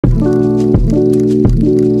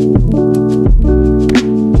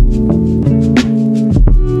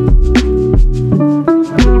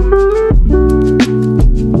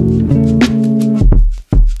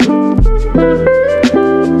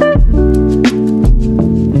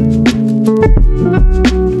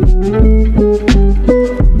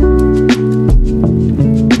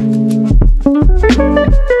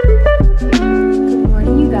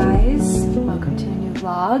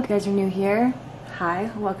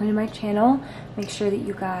welcome to my channel. Make sure that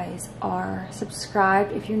you guys are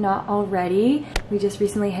subscribed if you're not already. We just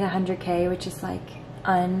recently hit 100K, which is like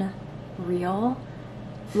unreal,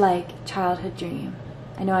 like childhood dream.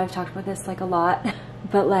 I know I've talked about this like a lot,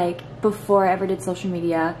 but like before I ever did social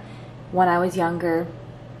media, when I was younger,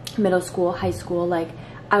 middle school, high school, like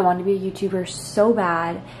I wanted to be a YouTuber so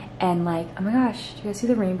bad. And like, oh my gosh, do you guys see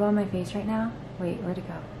the rainbow on my face right now? Wait, where'd it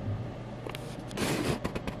go?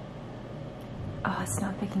 Oh, it's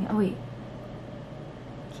not picking, oh wait.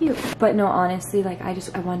 Cute. But no, honestly, like I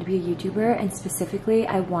wanted to be a YouTuber, and specifically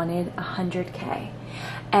I wanted 100K.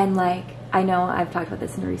 And like, I know I've talked about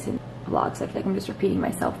this in recent vlogs, so I feel like I'm just repeating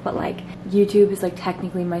myself, but like YouTube is like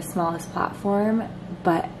technically my smallest platform,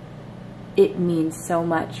 but it means so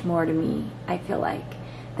much more to me, I feel like,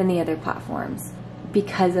 than the other platforms,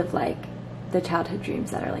 because of like the childhood dreams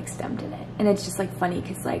that are like stemmed in it. And it's just like funny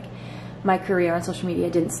because like my career on social media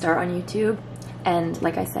didn't start on YouTube, and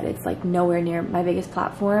like I said, it's like nowhere near my biggest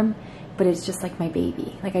platform, but it's just like my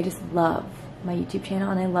baby. Like I just love my YouTube channel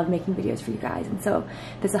and I love making videos for you guys, and so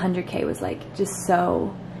this 100K was like just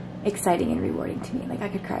so exciting and rewarding to me. Like I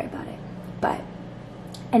could cry about it. But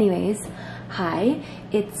anyways, hi,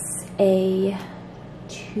 it's a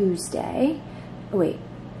Tuesday. Oh wait,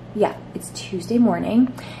 yeah, it's Tuesday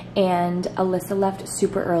morning, and Alyssa left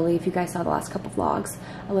super early. If you guys saw the last couple vlogs,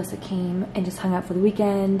 Alyssa came and just hung out for the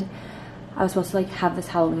weekend. I was supposed to like have this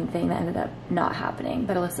Halloween thing that ended up not happening,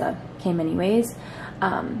 but Alyssa came anyways.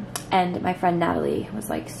 And my friend Natalie was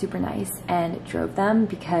like super nice and drove them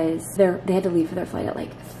because they had to leave for their flight at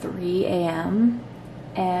like 3 a.m.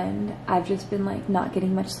 and I've just been like not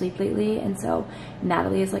getting much sleep lately, and so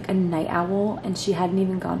Natalie is like a night owl and she hadn't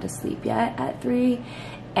even gone to sleep yet at 3,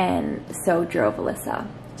 and so drove Alyssa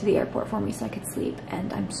to the airport for me so I could sleep,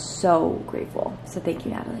 and I'm so grateful. So thank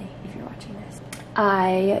you, Natalie, if you're watching this.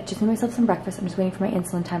 I just made myself some breakfast. I'm just waiting for my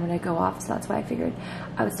insulin timer to go off, so that's why I figured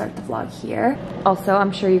I would start the vlog here. Also,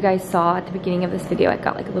 I'm sure you guys saw at the beginning of this video, I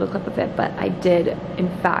got like a little clip of it, but I did in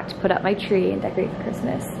fact put up my tree and decorate for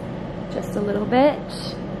Christmas just a little bit,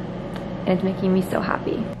 and it's making me so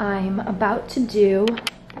happy. I'm about to do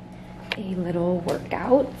a little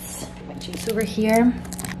workout. My juice over here.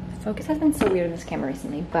 Focus has been so weird on this camera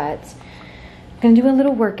recently, but I'm gonna do a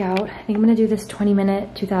little workout. I think I'm gonna do this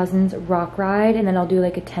 20-minute 2000s rock ride, and then I'll do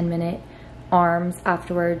like a 10-minute arms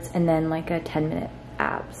afterwards, and then like a 10-minute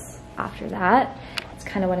abs after that. That's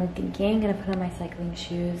kind of what I'm thinking. I'm gonna put on my cycling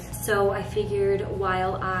shoes. So I figured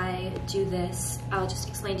while I do this, I'll just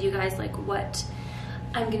explain to you guys like what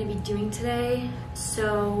I'm gonna be doing today.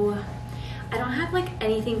 So I don't have like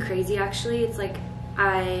anything crazy actually. It's like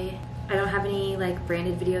I don't have any like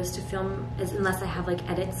branded videos to film unless I have like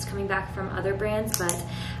edits coming back from other brands, but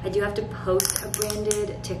I do have to post a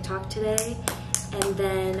branded TikTok today. And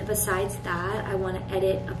then besides that, I want to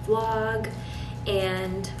edit a vlog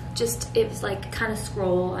and just, it was like kind of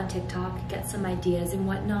scroll on TikTok, get some ideas and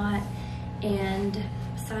whatnot. And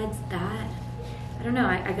besides that, I don't know,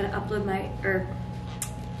 I gotta upload my, or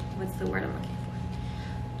what's the word I'm looking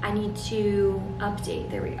for? I need to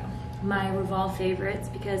update, there we go, my Revolve favorites,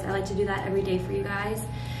 because I like to do that every day for you guys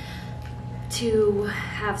to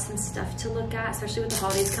have some stuff to look at, especially with the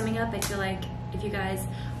holidays coming up. I feel like if you guys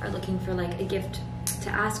are looking for like a gift to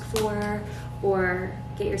ask for or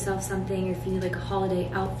get yourself something, or if you need like a holiday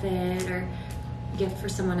outfit or gift for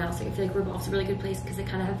someone else, like I feel like Revolve's a really good place because they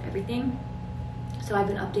kind of have everything. So I've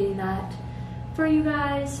been updating that for you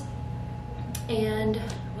guys. And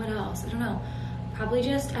what else? I don't know. Probably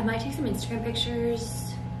just, I might take some Instagram pictures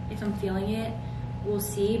if I'm feeling it, we'll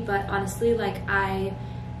see. But honestly, like I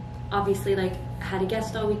obviously like had a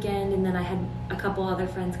guest all weekend, and then I had a couple other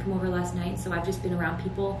friends come over last night, so I've just been around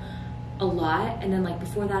people a lot. And then like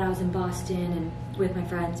before that I was in Boston and with my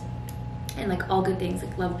friends, and like all good things,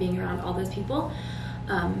 like love being around all those people.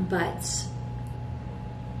 But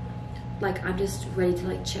like I'm just ready to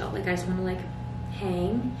like chill. Like I just want to like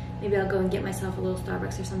hang. Maybe I'll go and get myself a little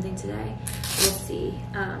Starbucks or something today. We'll see.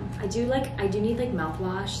 I do need like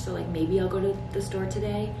mouthwash, so like maybe I'll go to the store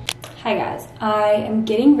today. Hi guys, I am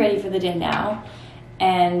getting ready for the day now,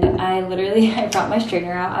 and I brought my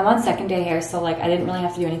straightener out. I'm on second day hair, so like I didn't really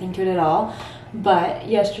have to do anything to it at all. But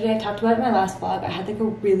yesterday, I talked about it in my last vlog, I had like a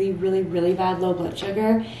really bad low blood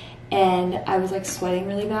sugar, and I was like sweating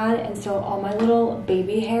really bad, and so all my little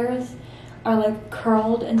baby hairs are like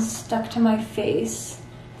curled and stuck to my face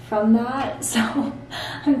from that. So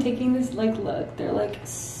I'm taking this like look, they're like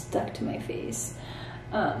stuck to my face.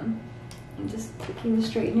 I'm just taking the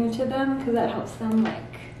straightener to them because that helps them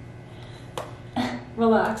like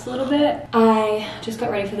relax a little bit. I just got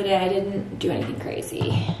ready for the day. I didn't do anything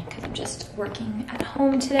crazy because I'm just working at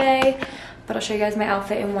home today, but I'll show you guys my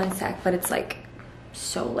outfit in one sec, but it's like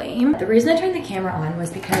so lame. The reason I turned the camera on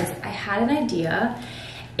was because I had an idea,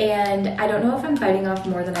 and I don't know if I'm biting off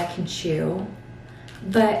more than I can chew,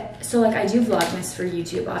 but so like I do Vlogmas for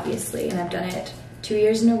YouTube, obviously, and I've done it 2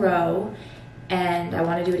 years in a row, and I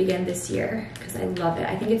want to do it again this year because I love it.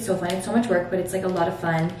 I think it's so fun. It's so much work, but it's like a lot of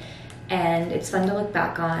fun, and it's fun to look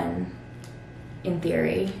back on. In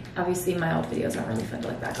theory, obviously my old videos aren't really fun to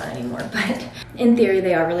look back on anymore, but in theory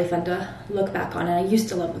they are really fun to look back on, and I used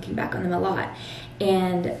to love looking back on them a lot.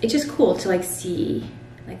 And it's just cool to like see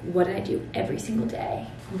like what did I do every single day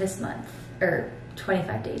this month, or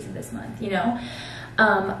 25 days of this month, you know?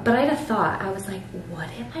 But I had a thought. I was like, what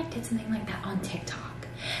if I did something like that on TikTok?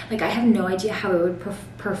 Like I have no idea how it would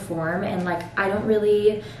perform, and like I don't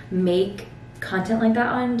really make content like that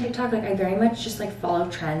on TikTok. Like I very much just like follow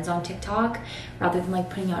trends on TikTok rather than like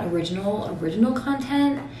putting out original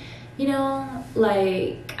content, you know?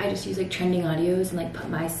 Like I just use like trending audios and like put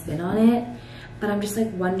my spin on it. But I'm just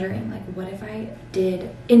like wondering, like what if I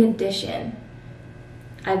did, in addition,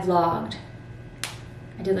 I vlogged,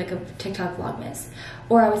 I did like a TikTok vlogmas.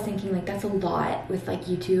 Or I was thinking like that's a lot with like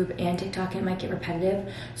YouTube and TikTok, and it might get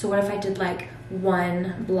repetitive. So what if I did like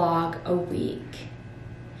one vlog a week?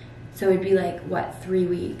 So it'd be like, what, 3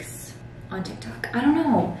 weeks on TikTok? I don't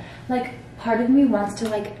know. Like, part of me wants to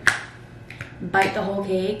like bite the whole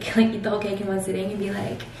cake, like eat the whole cake in one sitting and be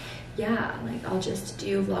like, yeah, like I'll just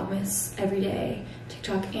do Vlogmas every day,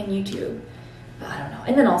 TikTok and YouTube. But I don't know.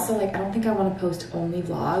 And then also like, I don't think I want to post only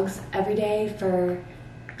vlogs every day for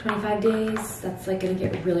 25 days. That's like gonna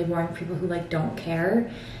get really boring for people who like don't care.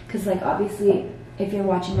 Cause like obviously if you're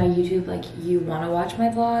watching my YouTube, like you want to watch my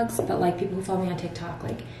vlogs, but like people who follow me on TikTok,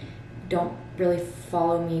 like don't really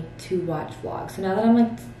follow me to watch vlogs. So now that I'm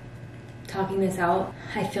like talking this out,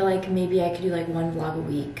 I feel like maybe I could do like one vlog a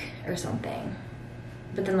week or something.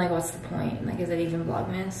 But then like what's the point? Like is it even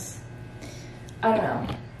Vlogmas? I don't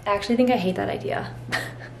know. I actually think I hate that idea.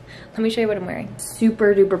 Let me show you what I'm wearing.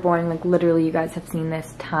 Super duper boring, like literally you guys have seen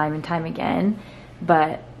this time and time again.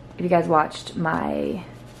 But if you guys watched one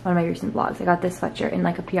of my recent vlogs, I got this sweatshirt in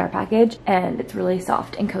like a PR package, and it's really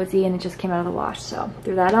soft and cozy, and it just came out of the wash, so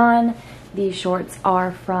threw that on. These shorts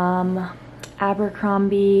are from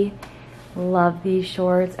Abercrombie. Love these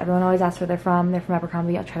shorts. Everyone always asks where they're from. They're from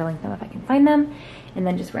Abercrombie. I'll try to link them if I can find them. And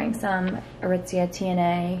then just wearing some Aritzia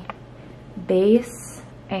TNA base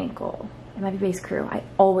ankle. It might be base crew. I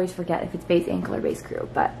always forget if it's base ankle or base crew,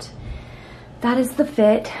 but that is the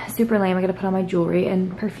fit. Super lame. I gotta put on my jewelry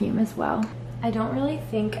and perfume as well. I don't really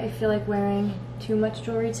think I feel like wearing too much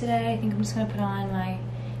jewelry today. I think I'm just gonna put on my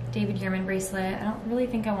David Yurman bracelet. I don't really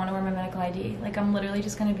think I wanna wear my medical ID. Like I'm literally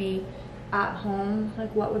just gonna be at home.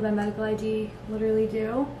 Like what would my medical ID literally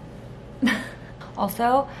do?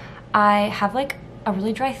 Also, I have like a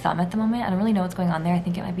really dry thumb at the moment. I don't really know what's going on there. I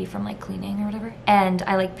think it might be from like cleaning or whatever. And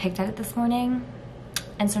I like picked at it this morning.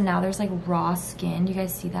 And so now there's like raw skin. Do you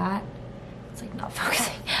guys see that? It's like not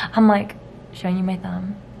focusing. I'm like showing you my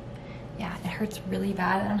thumb. Yeah, it hurts really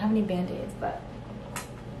bad. I don't have any band-aids, but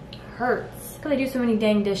it hurts. Because I do so many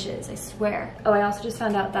dang dishes, I swear. Oh, I also just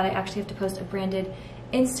found out that I actually have to post a branded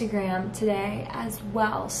Instagram today as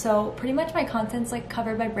well. So pretty much my content's like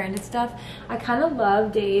covered by branded stuff. I kind of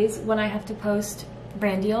love days when I have to post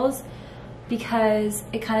brand deals because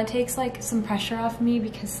it kind of takes like some pressure off me,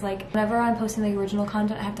 because like whenever I'm posting the original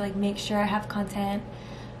content, I have to like make sure I have content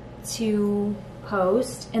to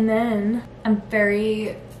post, and then I'm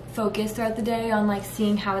very focused throughout the day on like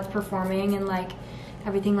seeing how it's performing and like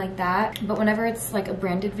everything like that. But whenever it's like a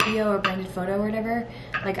branded video or branded photo or whatever,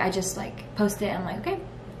 like I just like post it and I'm like, okay,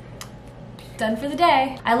 done for the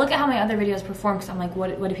day. I look at how my other videos perform because I'm like, what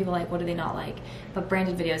do people like, what do they not like? But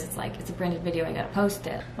branded videos, it's like, it's a branded video, I gotta post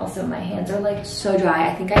it. Also, my hands are like so dry.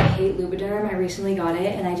 I think I hate Lubriderm. I recently got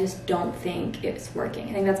it and I just don't think it's working.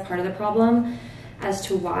 I think that's part of the problem as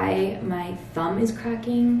to why my thumb is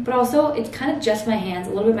cracking. But also, it's kind of just my hands,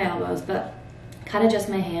 a little bit my elbows, but kind of just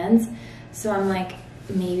my hands. So I'm like,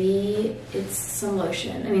 maybe it's some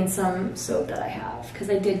lotion. I mean, some soap that I have,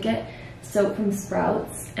 because I did get soap from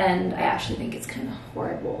Sprouts, and I actually think it's kind of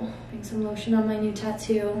horrible. Putting some lotion on my new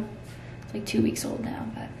tattoo. It's like 2 weeks old now,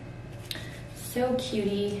 but so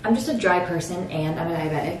cutie. I'm just a dry person, and I'm a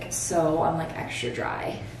diabetic, so I'm like extra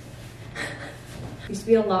dry. Used to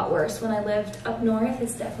be a lot worse when I lived up north.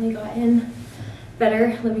 It's definitely gotten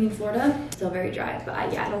better living in Florida. Still very dry,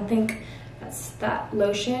 but yeah, I don't think that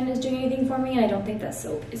lotion is doing anything for me, and I don't think that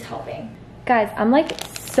soap is helping. Guys, I'm like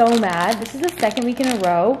so mad. This is the second week in a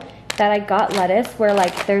row that I got lettuce where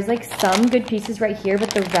like there's like some good pieces right here,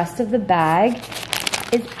 but the rest of the bag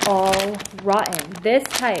is all rotten. This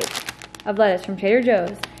type of lettuce from Trader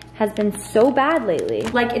Joe's has been so bad lately.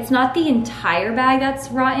 Like, it's not the entire bag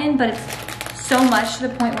that's rotten, but it's so much to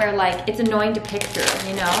the point where like, it's annoying to pick through,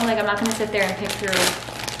 you know? Like, I'm not gonna sit there and pick through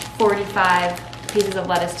 45 pieces of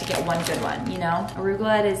lettuce to get one good one, you know?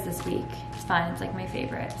 Arugula it is this week. It's fine, it's like my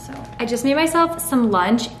favorite, so. I just made myself some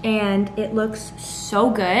lunch and it looks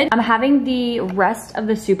so good. I'm having the rest of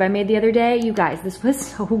the soup I made the other day. You guys, this was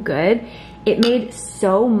so good. It made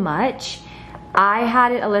so much. I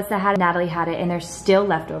had it, Alyssa had it, Natalie had it, and there's still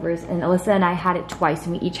leftovers. And Alyssa and I had it twice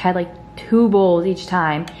and we each had like 2 bowls each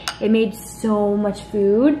time. It made so much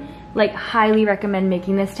food. Like, highly recommend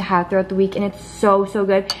making this to have throughout the week, and it's so, so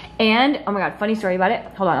good. And, oh my God, funny story about it.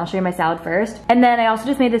 Hold on, I'll show you my salad first. And then I also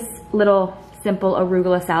just made this little simple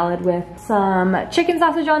arugula salad with some chicken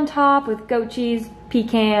sausage on top with goat cheese,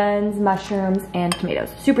 pecans, mushrooms, and tomatoes.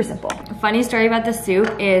 Super simple. Funny story about the soup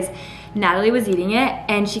is Natalie was eating it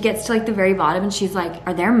and she gets to like the very bottom and she's like,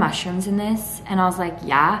 are there mushrooms in this? And I was like,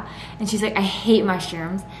 yeah. And she's like, I hate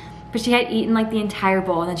mushrooms. But she had eaten like the entire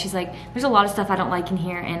bowl and then she's like, there's a lot of stuff I don't like in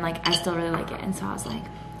here and like I still really like it. And so I was like,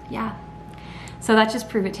 yeah. So that just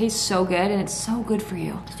proved it tastes so good and it's so good for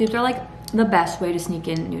you. Soups are like the best way to sneak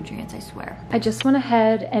in nutrients, I swear. I just went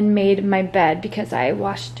ahead and made my bed because I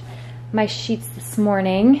washed my sheets this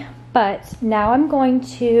morning. But now I'm going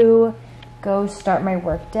to go start my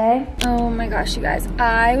work day. Oh my gosh, you guys.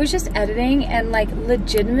 I was just editing and like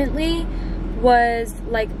legitimately was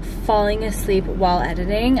like falling asleep while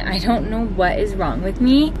editing. I don't know what is wrong with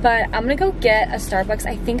me, but I'm gonna go get a Starbucks.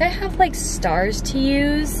 I think I have like stars to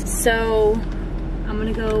use, so I'm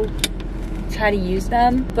gonna go try to use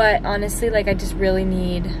them. But honestly, like I just really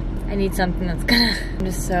need something that's gonna, I'm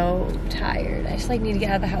just so tired. I just like need to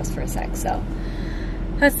get out of the house for a sec, so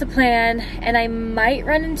that's the plan. And I might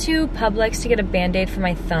run into Publix to get a Band-Aid for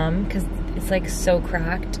my thumb because it's like so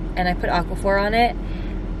cracked and I put Aquaphor on it.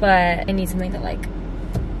 But I need something to like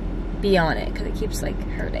be on it because it keeps like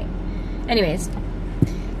hurting. Anyways,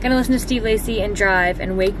 gonna listen to Steve Lacy and drive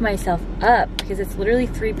and wake myself up because it's literally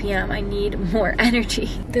 3 p.m. I need more energy.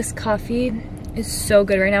 This coffee is so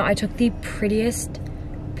good right now. I took the prettiest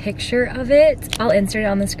picture of it. I'll insert it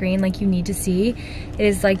on the screen like you need to see. It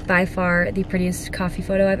is like by far the prettiest coffee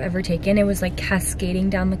photo I've ever taken. It was like cascading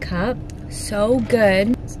down the cup. So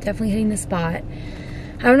good. It's definitely hitting the spot.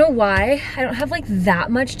 I don't know why. I don't have like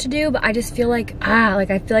that much to do, but I just feel like, I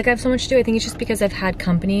feel like I have so much to do. I think it's just because I've had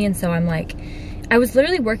company and so I'm like, I was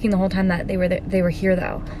literally working the whole time that they were here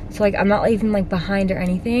though. So like, I'm not even like behind or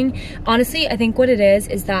anything. Honestly, I think what it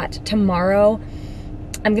is that tomorrow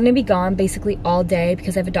I'm gonna be gone basically all day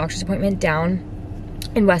because I have a doctor's appointment down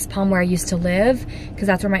in West Palm where I used to live because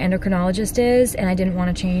that's where my endocrinologist is and I didn't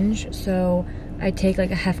want to change. So I take like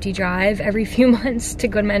a hefty drive every few months to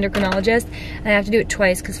go to my endocrinologist and I have to do it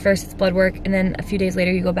twice because first it's blood work and then a few days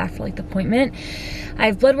later you go back for like the appointment. I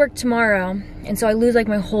have blood work tomorrow and so I lose like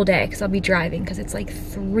my whole day because I'll be driving because it's like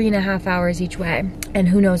 3.5 hours each way and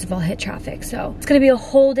who knows if I'll hit traffic. So it's gonna be a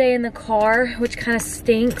whole day in the car, which kind of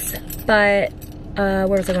stinks, but where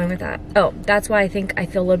was I going with that? Oh, that's why I think I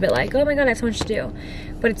feel a little bit like, oh my God, I have so much to do.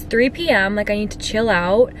 But it's 3 p.m. like I need to chill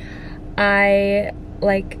out. I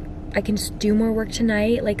can just do more work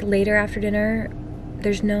tonight, like later after dinner.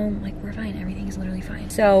 There's no, like, we're fine. Everything is literally fine.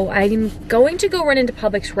 So I'm going to go run into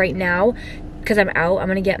Publix right now because I'm out. I'm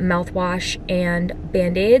gonna get mouthwash and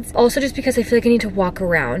Band-Aids. Also just because I feel like I need to walk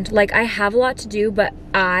around. Like I have a lot to do, but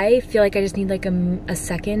I feel like I just need like a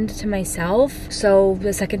second to myself. So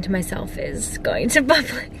the second to myself is going to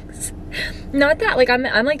Publix. Not that, like I'm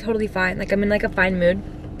like totally fine. Like I'm in like a fine mood.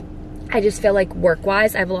 I just feel like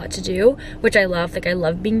work-wise, I have a lot to do, which I love. Like I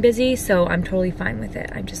love being busy, so I'm totally fine with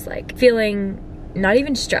it. I'm just like feeling not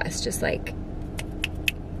even stressed, just like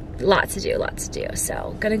lots to do, lots to do.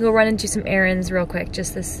 So gonna go run and do some errands real quick,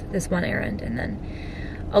 just this one errand, and then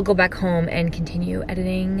I'll go back home and continue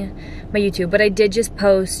editing my YouTube. But I did just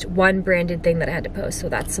post one branded thing that I had to post, so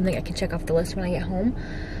that's something I can check off the list when I get home.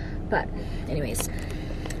 But anyways,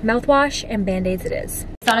 mouthwash and Band-Aids it is.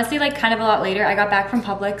 It's honestly like kind of a lot later. I got back from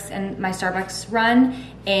Publix and my Starbucks run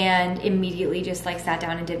and immediately just like sat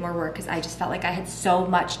down and did more work because I just felt like I had so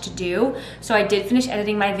much to do. So I did finish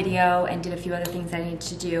editing my video and did a few other things I needed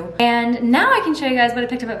to do. And now I can show you guys what I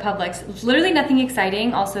picked up at Publix. It's literally nothing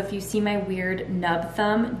exciting. Also, if you see my weird nub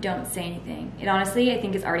thumb, don't say anything. It honestly, I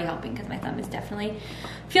think is already helping because my thumb is definitely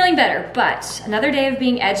feeling better. But another day of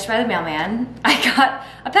being edged by the mailman. I got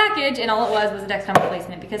a package and all it was a Dexcom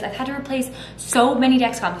replacement because I've had to replace so many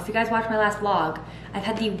Dexcoms. If you guys watched my last vlog, I've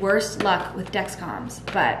had the worst luck with Dexcoms,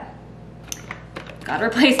 but got a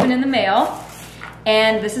replacement in the mail.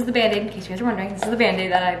 And this is the Band-Aid, in case you guys are wondering. This is the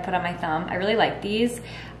Band-Aid that I put on my thumb. I really like these.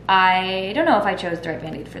 I don't know if I chose the right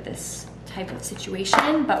Band-Aid for this type of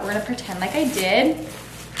situation, but we're gonna pretend like I did.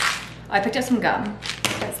 I picked up some gum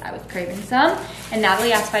because I was craving some, and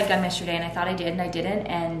Natalie asked if I had gum yesterday, and I thought I did, and I didn't,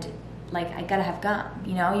 and like, I gotta have gum,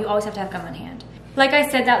 you know? You always have to have gum on hand. Like I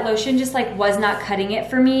said, that lotion just like was not cutting it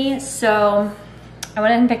for me, so I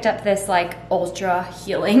went ahead and picked up this like ultra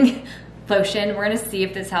healing lotion. We're gonna see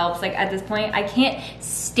if this helps. Like at this point, I can't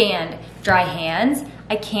stand dry hands.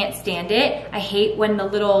 I can't stand it. I hate when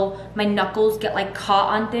my knuckles get like caught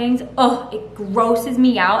on things. Oh, it grosses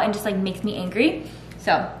me out and just like makes me angry.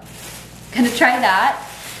 So, gonna try that.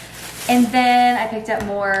 And then I picked up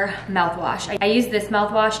more mouthwash. I use this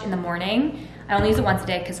mouthwash in the morning. I only use it once a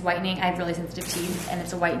day because whitening, I have really sensitive teeth and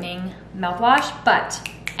it's a whitening mouthwash. But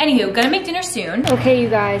anywho, gonna make dinner soon. Okay, you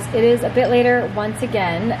guys, it is a bit later once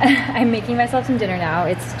again. I'm making myself some dinner now.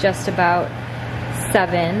 It's just about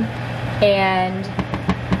 7 and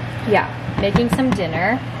yeah, making some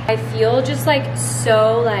dinner. I feel just like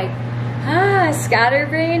so like,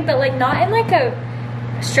 scatterbrained, but like not in like a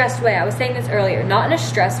stressed way. I was saying this earlier, not in a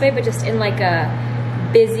stressed way, but just in like a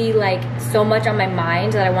busy, like so much on my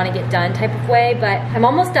mind that I want to get done type of way. But I'm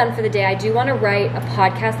almost done for the day. I do want to write a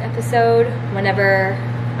podcast episode whenever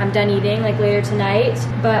I'm done eating, like later tonight.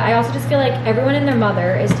 But I also just feel like everyone and their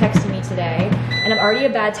mother is texting me today, and I'm already a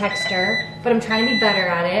bad texter, but I'm trying to be better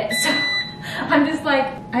at it. So I'm just like,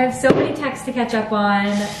 I have so many texts to catch up on.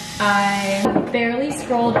 I barely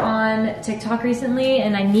scrolled on TikTok recently,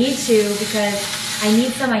 and I need to because I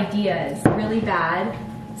need some ideas really bad.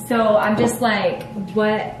 So I'm just like,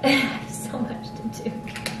 what? I have so much to do.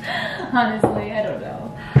 Honestly, I don't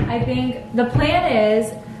know. I think the plan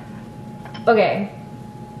is, okay,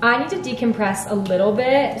 I need to decompress a little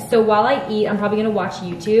bit. So while I eat, I'm probably gonna watch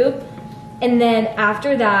YouTube. And then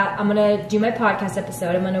after that, I'm gonna do my podcast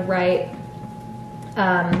episode. I'm gonna write,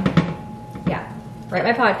 write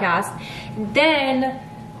my podcast. Then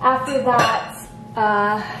after that,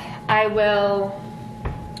 I will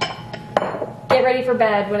get ready for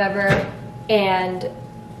bed, whatever. And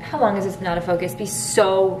how long has this been out of focus? Be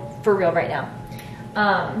so for real right now.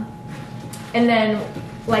 And then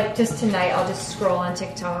like just tonight, I'll just scroll on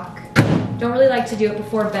TikTok. Don't really like to do it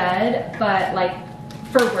before bed, but like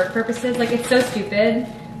for work purposes, like it's so stupid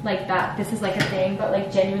like that this is like a thing, but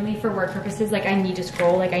like genuinely for work purposes, like I need to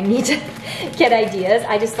scroll, like I need to get ideas.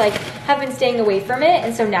 I just like have been staying away from it,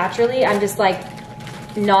 and so naturally I'm just like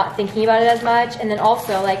not thinking about it as much. And then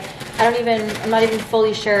also like I'm not even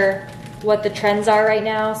fully sure what the trends are right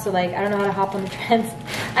now, so like I don't know how to hop on the trends.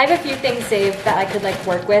 I have a few things saved that I could like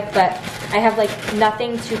work with, but I have like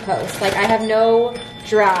nothing to post. Like I have no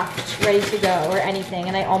draft ready to go or anything,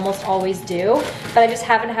 and I almost always do, but I just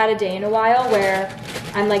haven't had a day in a while where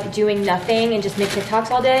I'm like doing nothing and just make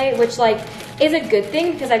TikToks all day, which like is a good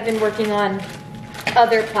thing because I've been working on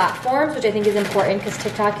other platforms, which I think is important because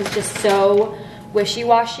TikTok is just so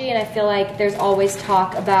wishy-washy, and I feel like there's always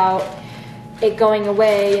talk about it going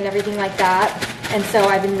away and everything like that. And so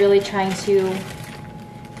I've been really trying to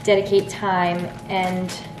dedicate time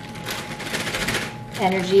and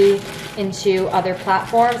energy into other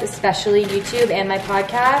platforms, especially YouTube and my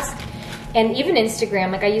podcast, and even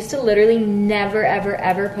Instagram. Like I used to literally never, ever,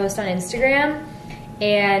 ever post on Instagram,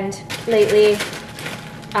 and lately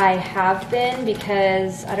I have been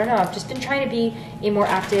because, I don't know, I've just been trying to be a more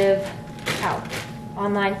active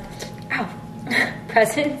online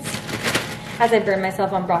presence as I burn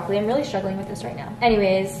myself on broccoli. I'm really struggling with this right now.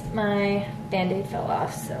 Anyways, my Band-Aid fell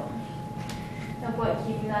off, so no point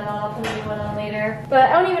keeping that on. I'll put a new one on later. But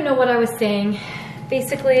I don't even know what I was saying.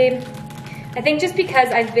 Basically, I think just because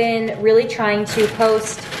I've been really trying to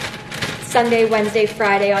post Sunday, Wednesday,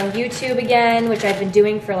 Friday on YouTube again, which I've been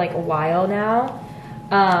doing for like a while now,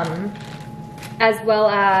 as well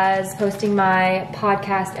as posting my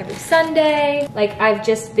podcast every Sunday. Like I've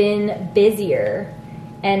just been busier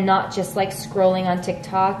and not just like scrolling on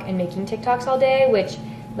TikTok and making TikToks all day, which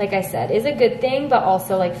like I said is a good thing, but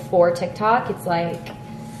also like for TikTok, it's like,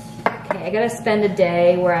 okay, I gotta spend a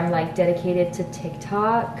day where I'm like dedicated to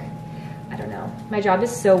TikTok. I don't know. My job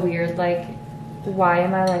is so weird. Like, why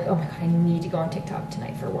am I like, oh my God, I need to go on TikTok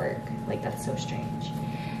tonight for work? Like, that's so strange.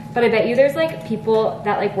 But I bet you there's like people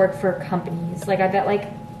that like work for companies. Like I bet like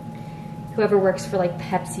whoever works for like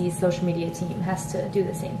Pepsi's social media team has to do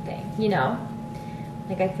the same thing, you know?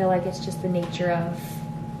 Like I feel like it's just the nature of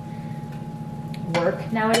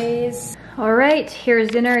work nowadays. All right, here's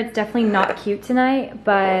dinner. It's definitely not cute tonight,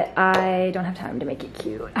 but I don't have time to make it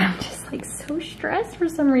cute. I'm just like so stressed for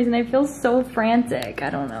some reason. I feel so frantic. I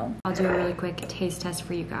don't know. I'll do a really quick taste test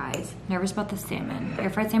for you guys. Nervous about the salmon. Air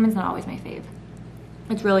fried salmon's not always my fave.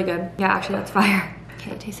 It's really good. Yeah, actually that's fire.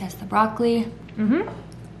 Okay, taste test the broccoli.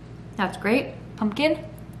 That's great. Pumpkin.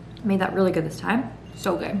 Made that really good this time.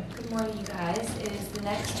 So good. Good morning, you guys. It is the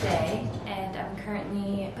next day, and I'm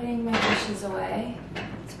currently putting my dishes away.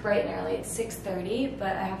 It's bright and early. It's 6:30,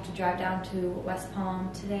 but I have to drive down to West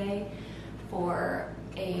Palm today for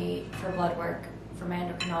blood work for my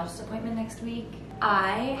endocrinologist appointment next week.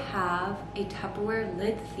 I have a Tupperware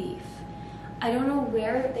lid thief. I don't know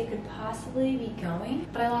where they could possibly be going,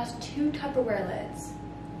 but I lost 2 Tupperware lids.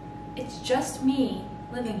 It's just me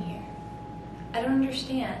living here. I don't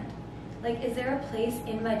understand. Like, is there a place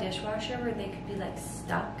in my dishwasher where they could be like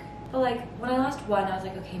stuck? But like, when I lost one, I was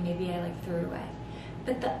like, okay, maybe I like threw it away.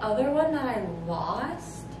 But the other one that I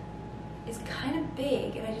lost is kind of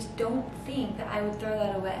big, and I just don't think that I would throw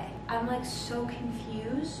that away. I'm like so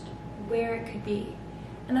confused where it could be.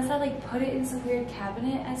 Unless I like put it in some weird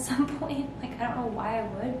cabinet at some point. Like, I don't know why I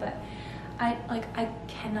would, but I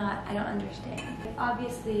don't understand.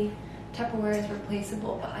 Obviously, Tupperware is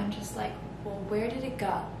replaceable, but I'm just like, well, where did it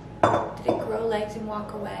go? Did it grow legs and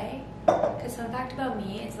walk away? Because fun fact about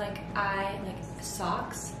me is like,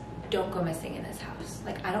 socks don't go missing in this house.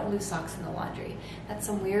 Like, I don't lose socks in the laundry. That's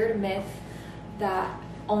some weird myth that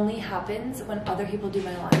only happens when other people do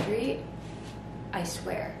my laundry. I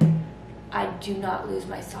swear. I do not lose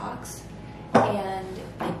my socks, and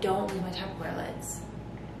I don't lose my Tupperware lids.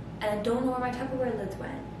 And I don't know where my Tupperware lids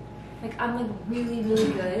went. Like, I'm like really,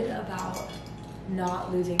 really good about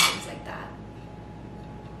not losing things like that.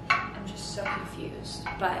 I'm just so confused,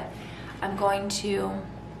 but I'm going to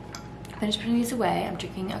finish putting these away. I'm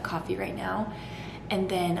drinking a coffee right now, and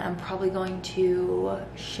then I'm probably going to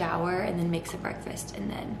shower and then make some breakfast and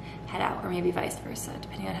then head out, or maybe vice versa,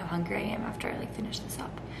 depending on how hungry I am after I like finish this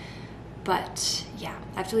up. But yeah,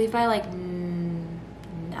 I have to leave by like,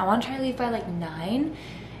 I want to try to leave by like 9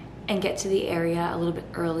 and get to the area a little bit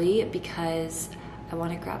early because I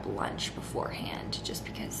want to grab lunch beforehand, just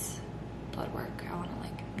because blood work, I want to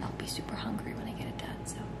like not be super hungry when I get it done.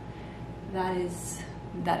 So that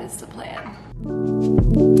is the plan.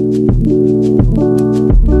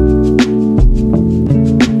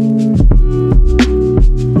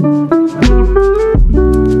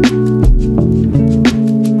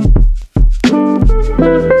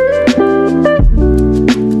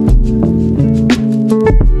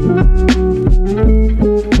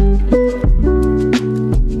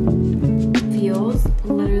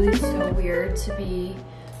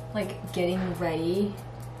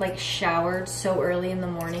 Like showered so early in the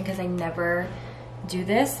morning, because I never do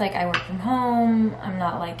this. Like, I work from home, I'm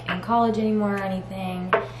not like in college anymore or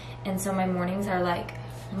anything, and so my mornings are like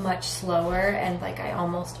much slower, and like I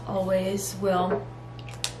almost always will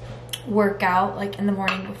work out like in the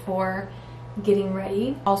morning before getting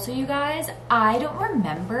ready. Also, you guys, I don't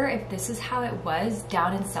remember if this is how it was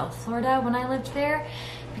down in South Florida when I lived there,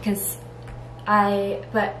 because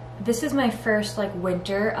but this is my first like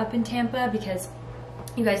winter up in Tampa, because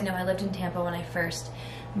you guys know I lived in Tampa when I first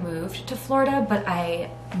moved to Florida, but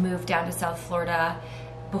I moved down to South Florida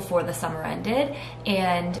before the summer ended,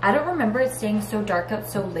 and I don't remember it staying so dark out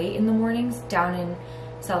so late in the mornings down in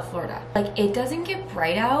South Florida. Like, it doesn't get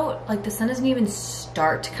bright out, like the sun doesn't even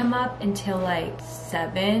start to come up until like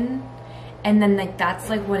 7, and then like that's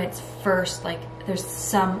like when it's first, like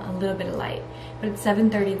there's a little bit of light, but at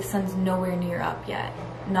 7:30 the sun's nowhere near up yet,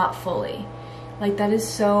 not fully. Like, that is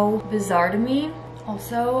so bizarre to me.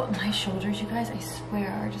 Also, my shoulders, you guys, I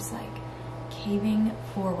swear, are just like caving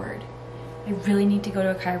forward. I really need to go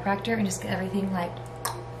to a chiropractor and just get everything like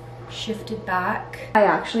shifted back. I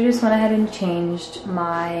actually just went ahead and changed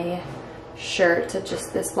my shirt to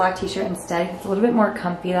just this black t-shirt instead. It's a little bit more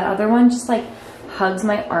comfy. That other one just like hugs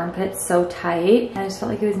my armpits so tight, and I just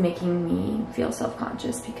felt like it was making me feel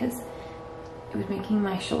self-conscious because it was making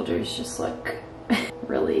my shoulders just look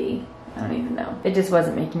really, I don't even know. It just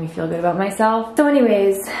wasn't making me feel good about myself. So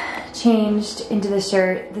anyways, changed into the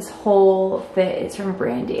shirt. This whole fit is from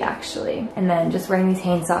Brandy, actually. And then just wearing these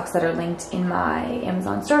Hanes socks that are linked in my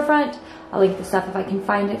Amazon storefront. I'll link the stuff if I can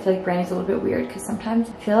find it. I feel like Brandy's a little bit weird because sometimes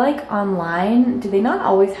I feel like online, do they not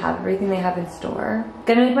always have everything they have in store?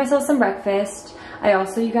 Gonna make myself some breakfast. I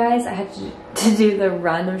also, you guys, I had to do the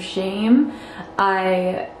run of shame.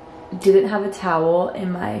 I didn't have a towel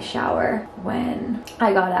in my shower when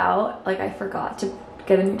I got out. Like, I forgot to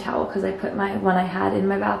get a new towel because I put my one I had in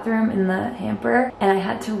my bathroom in the hamper, and I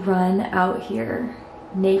had to run out here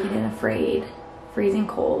naked and afraid, freezing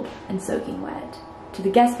cold and soaking wet, to the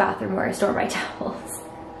guest bathroom where I store my towels.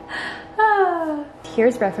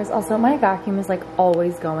 Here's breakfast. Also, my vacuum is like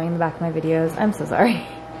always going in the back of my videos. I'm so sorry.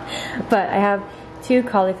 But I have 2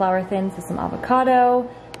 cauliflower thins with some avocado,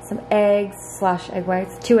 some eggs / egg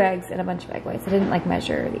whites, 2 eggs and a bunch of egg whites. I didn't like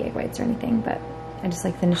measure the egg whites or anything, but I just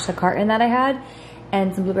like finished the carton that I had.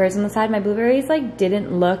 and some blueberries on the side. My blueberries like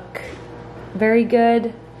didn't look very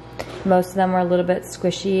good. Most of them were a little bit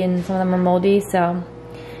squishy and some of them were moldy, so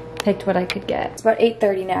picked what I could get. It's about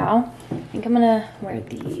 8:30 now. I think I'm gonna wear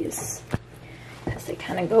these because they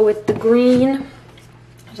kind of go with the green.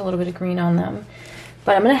 There's a little bit of green on them.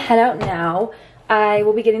 But I'm gonna head out now. I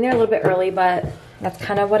will be getting there a little bit early, but that's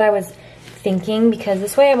kind of what I was thinking, because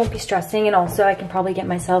this way I won't be stressing, and also I can probably get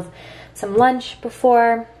myself some lunch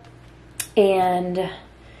before, and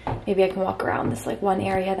maybe I can walk around this like one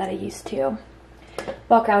area that I used to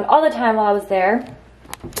walk around all the time while I was there.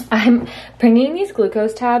 I'm bringing these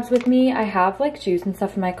glucose tabs with me. I have like juice and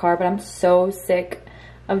stuff in my car, but I'm so sick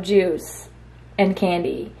of juice and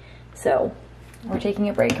candy. So we're taking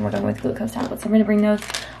a break and we're going with glucose tablets. So I'm gonna bring those.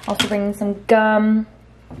 Also bringing some gum,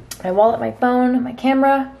 my wallet, my phone, my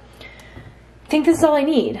camera. I think this is all I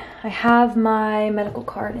need. I have my medical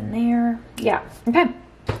card in there. Yeah, okay.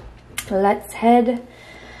 Let's head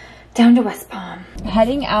down to West Palm.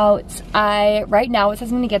 Heading out. Right now it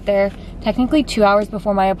says I'm gonna get there technically 2 hours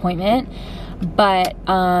before my appointment, but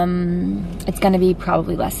it's gonna be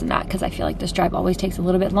probably less than that because I feel like this drive always takes a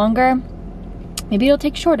little bit longer. Maybe it'll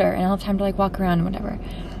take shorter and I'll have time to like walk around and whatever.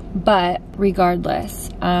 But regardless,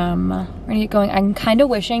 we're gonna get going. I'm kind of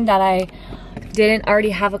wishing that I didn't already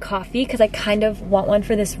have a coffee because I kind of want one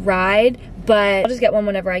for this ride, but I'll just get one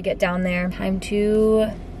whenever I get down there. Time to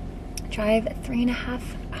drive 3.5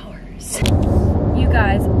 hours. You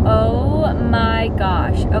guys, oh my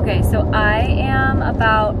gosh. Okay, so I am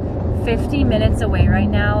about 50 minutes away right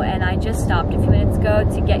now, and I just stopped a few minutes ago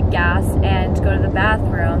to get gas and to go to the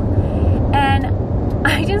bathroom, and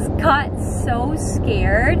I just got so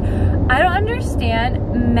scared. I don't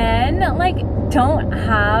understand. Men like don't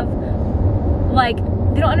have like,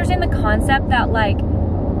 they don't understand the concept that like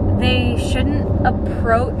they shouldn't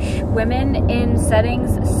approach women in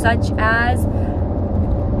settings such as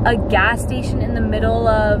a gas station in the middle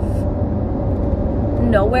of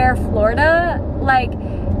nowhere, Florida. Like,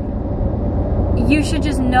 you should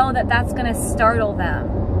just know that that's gonna startle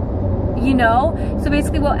them, you know? So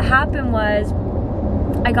basically what happened was,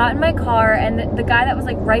 I got in my car, and the guy that was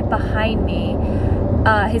like right behind me,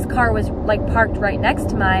 his car was like parked right next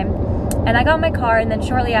to mine, and I got in my car, and then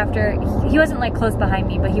shortly after, he wasn't like close behind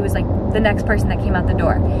me, but he was like the next person that came out the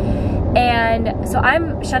door. And so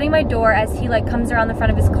I'm shutting my door as he like comes around the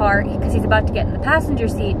front of his car because he's about to get in the passenger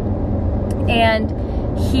seat, and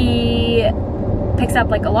he picks up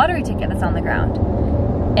like a lottery ticket that's on the ground,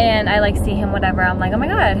 and I like see him, whatever. I'm like, oh my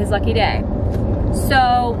god, his lucky day.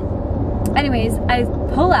 So anyways, I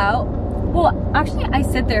pull out. Well, actually I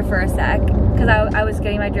sit there for a sec because I was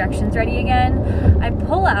getting my directions ready again. I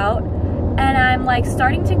pull out and I'm like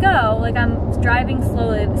starting to go, like I'm driving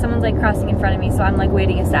slowly. Someone's like crossing in front of me, so I'm like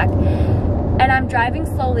waiting a sec, and I'm driving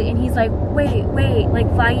slowly, and he's like, wait, like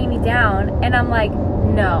flagging me down, and I'm like,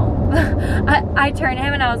 no. I turn to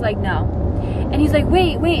him and I was like, no, and he's like,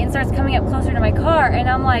 wait, and starts coming up closer to my car, and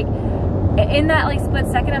I'm like, in that like split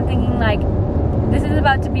second, I'm thinking like, this is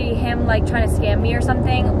about to be him like trying to scam me or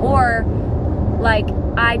something, or like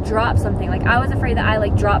I dropped something. Like I was afraid that I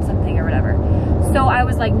like dropped something or whatever. So I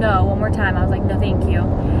was like, no, one more time. I was like, no, thank you,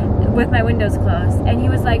 with my windows closed. And he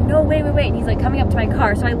was like, no, wait. And he's like coming up to my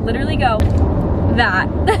car. So I literally go that,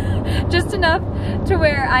 just enough to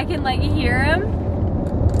where I can like hear him.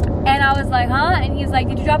 And I was like, huh? And he's like,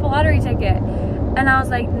 did you drop a lottery ticket? And I was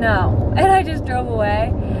like, no. And I just drove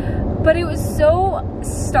away. But it was so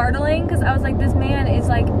startling because I was like, this man is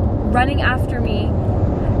like running after me.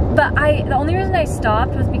 But the only reason I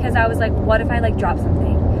stopped was because I was like, what if I like drop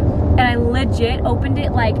something? And I legit opened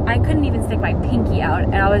it, like I couldn't even stick my pinky out,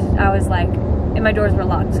 and I was like, and my doors were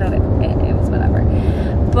locked, so it was whatever.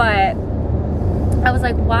 But I was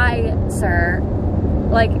like, why, sir?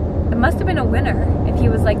 Like, it must have been a winner if he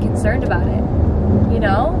was like concerned about it, you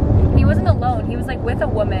know? He wasn't alone. He was like with a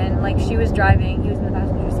woman, like she was driving, he was in the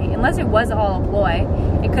passenger seat. Unless it was all a ploy.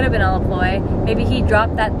 It could have been all a ploy. Maybe he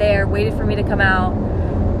dropped that there, waited for me to come out,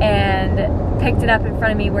 and picked it up in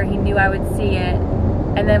front of me where he knew I would see it,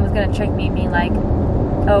 and then was gonna trick me, being like,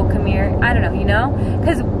 oh, come here. I don't know, you know?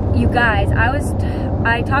 Because you guys,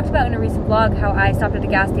 I talked about in a recent vlog how I stopped at a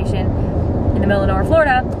gas station in the middle of nowhere,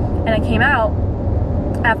 Florida, and I came out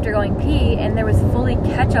after going pee, and there was fully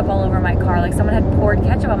ketchup all over my car. Like someone had poured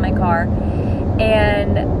ketchup on my car,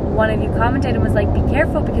 and one of you commented and was like, be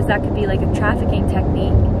careful, because that could be like a trafficking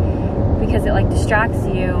technique, because it like distracts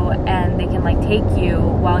you and they can like take you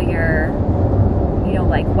while you're, you know,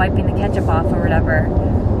 like wiping the ketchup off or whatever.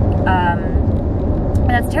 And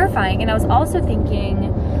that's terrifying. And I was also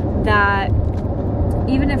thinking that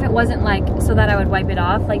even if it wasn't like so that I would wipe it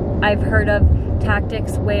off, like I've heard of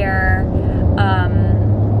tactics where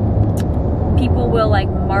people will like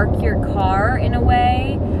mark your car in a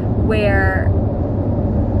way where,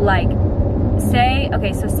 like, say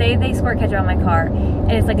they squirt ketchup on my car,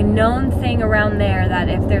 and it's like a known thing around there that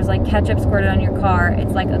if there's like ketchup squirted on your car,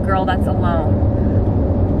 it's like a girl that's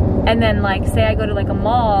alone. And then like say I go to like a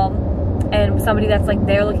mall and somebody that's like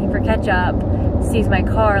there looking for ketchup sees my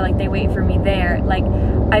car, like they wait for me there. Like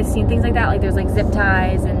I've seen things like that, like there's like zip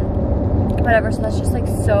ties and whatever. So that's just like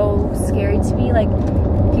so scary to me. Like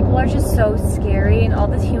people are just so scary, and all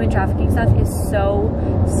this human trafficking stuff is so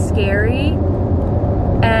scary.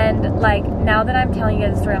 And like now that I'm telling you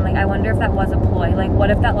guys the story, I'm like, I wonder if that was a ploy. Like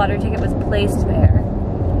what if that lottery ticket was placed there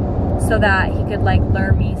so that he could like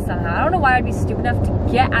lure me somehow? I don't know why I'd be stupid enough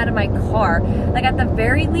to get out of my car. Like at the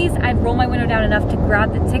very least, I'd roll my window down enough to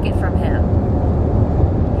grab the ticket from him.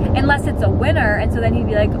 Unless it's a winner, and so then he'd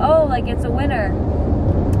be like, oh, like it's a winner.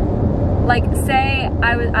 Like say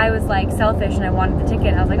I was like selfish and I wanted the ticket,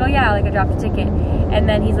 and I was like, oh yeah, like I dropped the ticket. And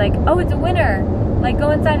then he's like, oh, it's a winner. Like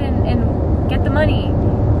go inside and get the money.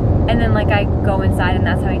 And then like I go inside and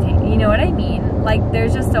that's how he takes, you know what I mean? Like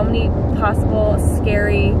there's just so many possible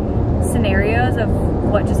scary scenarios of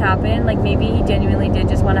what just happened. Like maybe he genuinely did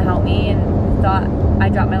just want to help me and thought I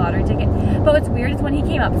dropped my lottery ticket. But what's weird is when he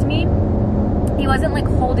came up to me, he wasn't like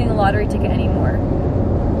holding the lottery ticket anymore.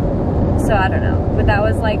 So I don't know, but that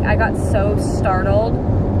was like, I got so startled.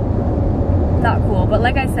 Not cool. But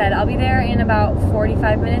like I said, I'll be there in about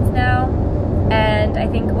 45 minutes now, and I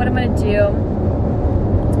think what I'm gonna do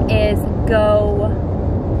is go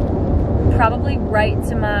probably right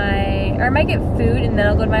to my, or I might get food and then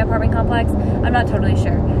I'll go to my apartment complex. I'm not totally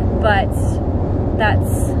sure, but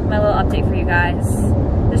that's my little update for you guys.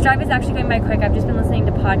 This drive is actually going by quick. I've just been listening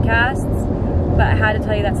to podcasts, but I had to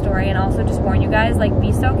tell you that story, and also just warn you guys, like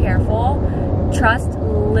be so careful. Trust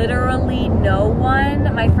literally no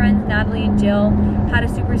one. My friends Natalie and Jill had a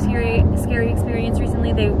super scary experience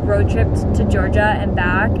recently. They road tripped to Georgia and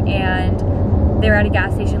back, and they were at a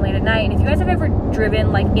gas station late at night. And if you guys have ever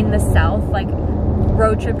driven like in the South, like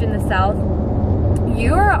road tripped in the South,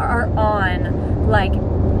 you are on like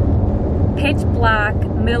pitch black,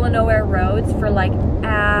 middle of nowhere roads for like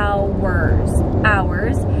hours.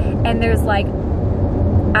 And there's like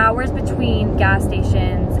hours between gas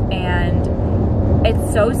stations, and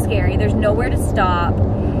it's so scary. There's nowhere to stop.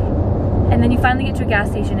 And then you finally get to a gas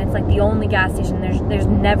station. It's like the only gas station. There's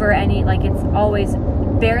never any, like it's always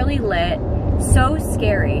barely lit. So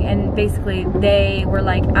scary. And basically they were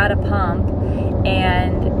like at a pump,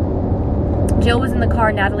 and Jill was in the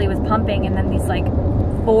car, Natalie was pumping, and then these like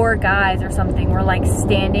 4 guys or something were like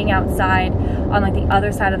standing outside on like the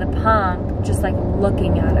other side of the pump, just like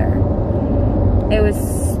looking at her. It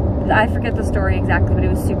was, I forget the story exactly, but it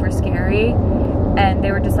was super scary. And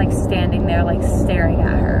they were just like standing there like staring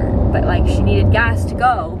at her, but like she needed gas to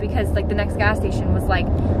go because like the next gas station was like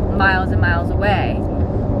miles and miles away.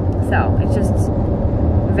 So it's just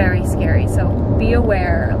very scary. So be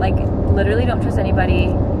aware, like literally don't trust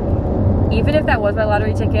anybody. Even if that was my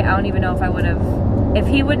lottery ticket, I don't even know if I would have, if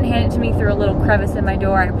he wouldn't hand it to me through a little crevice in my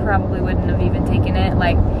door, I probably wouldn't have even taken it.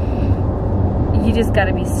 Like you just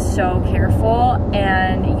gotta be so careful,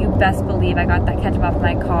 and you best believe I got that ketchup off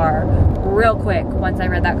my car real quick once I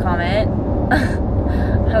read that comment.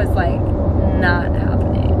 I was like, not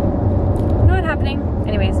happening. Not happening.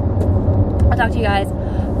 Anyways, I'll talk to you guys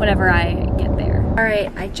whenever I get there. All right,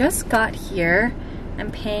 I just got here. I'm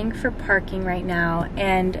paying for parking right now,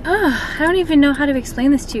 and I don't even know how to explain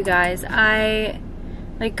this to you guys. I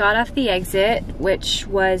like got off the exit, which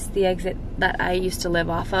was the exit that I used to live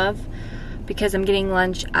off of, because I'm getting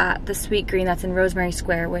lunch at the Sweet Green that's in Rosemary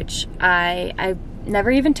Square, which I never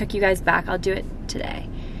even took you guys back. I'll do it today.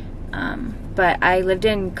 But I lived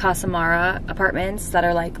in Casamara apartments that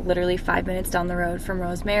are like literally 5 minutes down the road from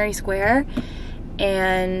Rosemary Square,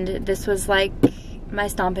 and this was like my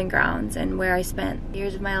stomping grounds and where I spent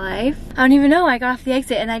years of my life. I don't even know, I got off the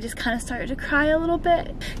exit and I just kind of started to cry a little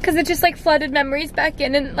bit because it just like flooded memories back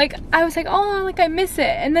in, and like I was like, oh, like I miss it.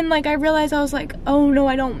 And then like I realized I was like, oh no,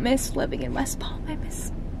 I don't miss living in West Palm. I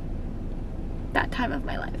miss that time of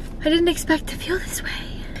my life. I didn't expect to feel this way.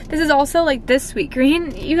 This is also like this Sweet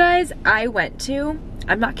Green, you guys, I went to,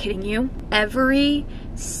 I'm not kidding you, every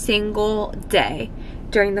single day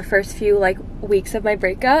during the first few like weeks of my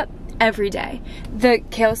breakup. Every day. The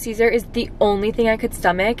Kale Caesar is the only thing I could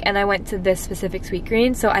stomach, and I went to this specific Sweet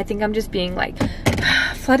Green, so I think I'm just being like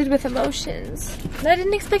flooded with emotions that I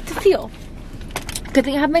didn't expect to feel. Good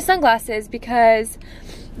thing I have my sunglasses, because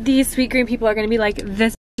these Sweet Green people are gonna be like,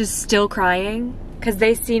 this is still crying, because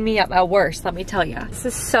they see me at my worst, let me tell you. This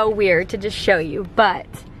is so weird to just show you, but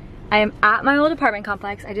I am at my old apartment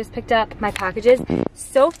complex. I just picked up my packages.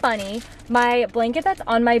 So funny. My blanket that's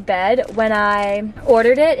on my bed, when I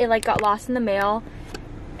ordered it, it like got lost in the mail.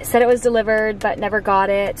 It said it was delivered, but never got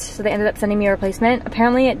it. So they ended up sending me a replacement.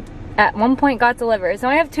 Apparently it at one point got delivered. So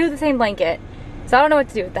I have 2 of the same blanket. So I don't know what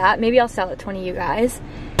to do with that. Maybe I'll sell it to one of you guys.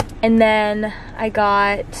 And then I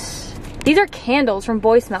got, these are candles from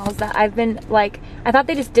Boy Smells that I've been like, I thought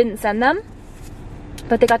they just didn't send them,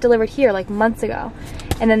 but they got delivered here like months ago.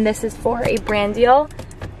 And then this is for a brand deal,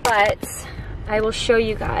 but I will show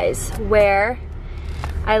you guys where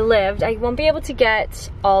I lived. I won't be able to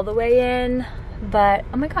get all the way in, but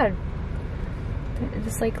oh my God,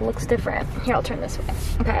 this like looks different. Here, I'll turn this way.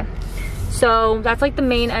 Okay, so that's like the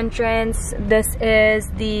main entrance. This is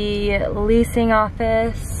the leasing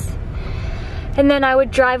office. And then I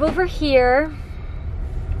would drive over here.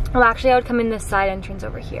 Well, actually I would come in this side entrance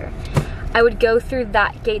over here. I would go through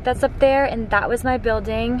that gate that's up there, and that was my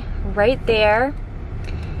building right there.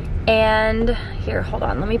 And here, hold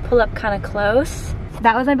on, let me pull up kind of close.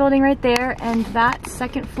 That was my building right there, and that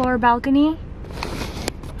second floor balcony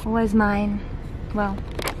was mine. Well,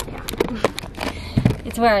 yeah.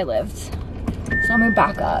 It's where I lived. So I'm gonna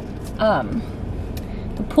back up.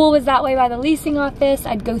 The pool was that way by the leasing office.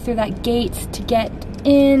 I'd go through that gate to get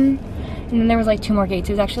in, and then there was like 2 more gates.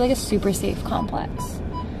 It was actually like a super safe complex.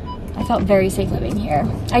 I felt very safe living here.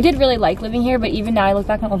 I did really like living here, but even now I look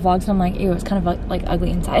back on old vlogs and I'm like, ew, it was kind of like ugly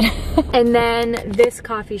inside. And then this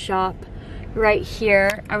coffee shop right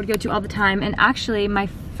here, I would go to all the time. And actually my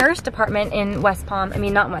first apartment in West Palm, I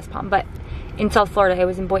mean not in West Palm, but in South Florida, it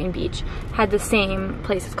was in Boynton Beach, had the same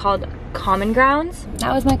place. It's called Common Grounds.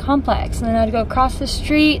 That was my complex. And then I'd go across the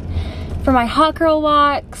street for my hot girl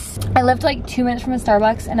walks. I lived like 2 minutes from a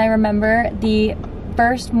Starbucks, and I remember the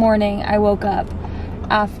first morning I woke up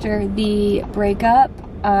after the breakup,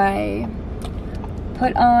 I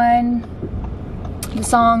put on the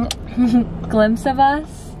song Glimpse of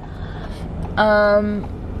Us,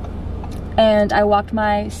 and I walked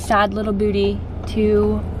my sad little booty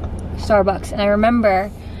to Starbucks. And I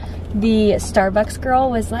remember the Starbucks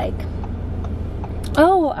girl was like,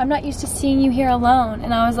 "Oh, I'm not used to seeing you here alone."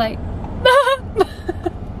 And I was like,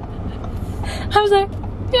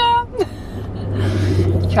 yeah.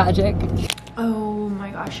 Tragic. Oh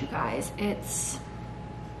my gosh, you guys, it's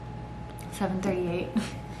 7:38.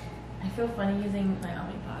 I feel funny using my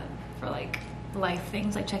Omnipod for like life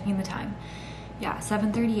things, like checking the time. Yeah,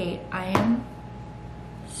 7:38. I am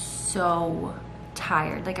so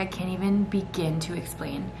tired. Like I can't even begin to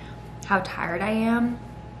explain how tired I am.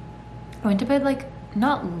 I went to bed like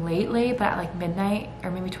not late, but at like midnight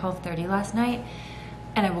or maybe 12:30 last night,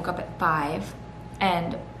 and I woke up at 5,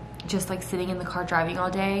 and just like sitting in the car driving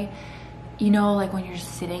all day. You know, like when you're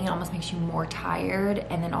just sitting, it almost makes you more tired.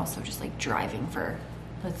 And then also just like driving for,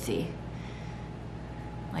 let's see,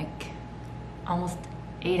 like almost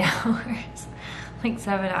 8 hours, like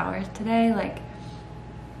 7 hours today. Like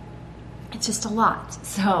it's just a lot.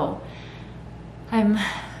 So I'm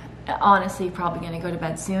honestly probably gonna go to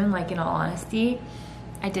bed soon, like in all honesty.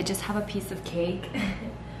 I did just have a piece of cake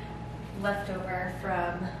left over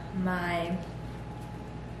from my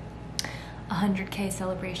 100K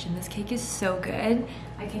celebration. This cake is so good.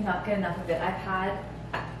 I cannot get enough of it. I've had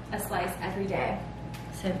a slice every day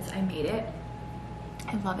since I made it.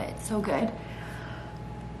 I love it, it's so good.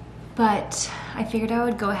 But I figured I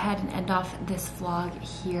would go ahead and end off this vlog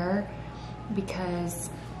here, because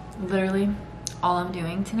literally all I'm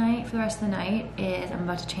doing tonight for the rest of the night is I'm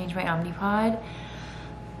about to change my Omnipod,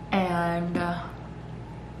 and I'm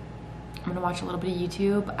gonna watch a little bit of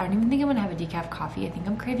YouTube. I don't even think I'm gonna have a decaf coffee. I think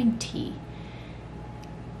I'm craving tea.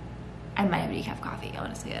 I might have decaf coffee,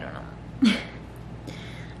 honestly, I don't know.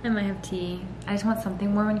 I might have tea. I just want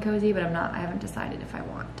something warm and cozy, but I haven't decided if I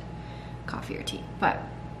want coffee or tea. But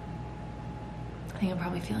I think I'm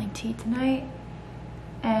probably feeling tea tonight.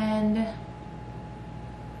 And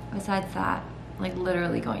besides that, like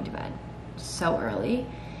literally going to bed so early.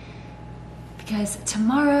 Because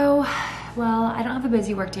tomorrow, well, I don't have a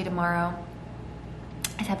busy work day tomorrow.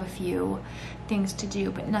 I have a few things to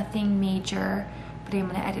do, but nothing major. But I'm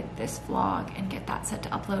gonna edit this vlog and get that set to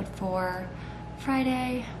upload for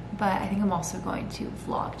Friday. But I think I'm also going to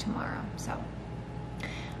vlog tomorrow. So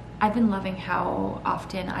I've been loving how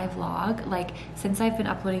often I vlog. Like since I've been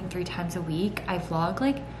uploading 3 times a week, I vlog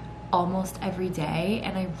like almost every day,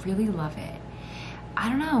 and I really love it. I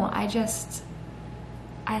don't know,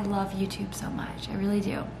 I love YouTube so much, I really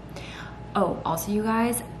do. Oh, also you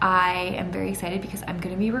guys, I am very excited because I'm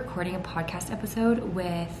gonna be recording a podcast episode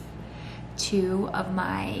with 2 of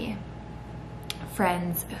my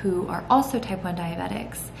friends who are also type 1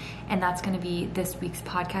 diabetics, and that's going to be this week's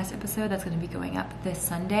podcast episode. That's going to be going up this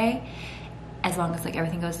Sunday, as long as like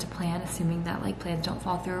everything goes to plan, assuming that like plans don't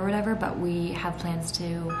fall through or whatever. But we have plans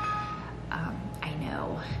to I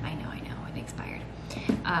know it expired,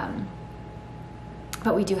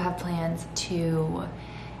 but we do have plans to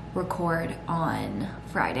record on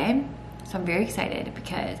Friday, so I'm very excited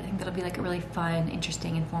because I think that'll be like a really fun,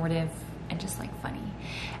 interesting, informative, and just like funny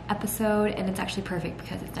episode. And it's actually perfect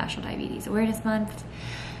because it's National Diabetes Awareness Month,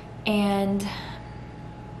 and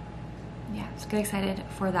yeah, so get excited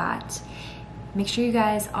for that. Make sure you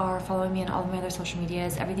guys are following me on all of my other social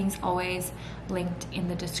medias. Everything's always linked in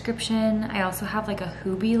the description. I also have like a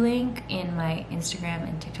Hoobie link in my Instagram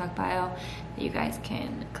and TikTok bio that you guys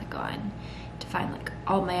can click on to find like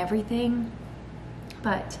all my everything.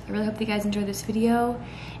 But I really hope that you guys enjoyed this video,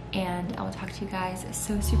 and I will talk to you guys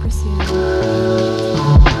so super soon.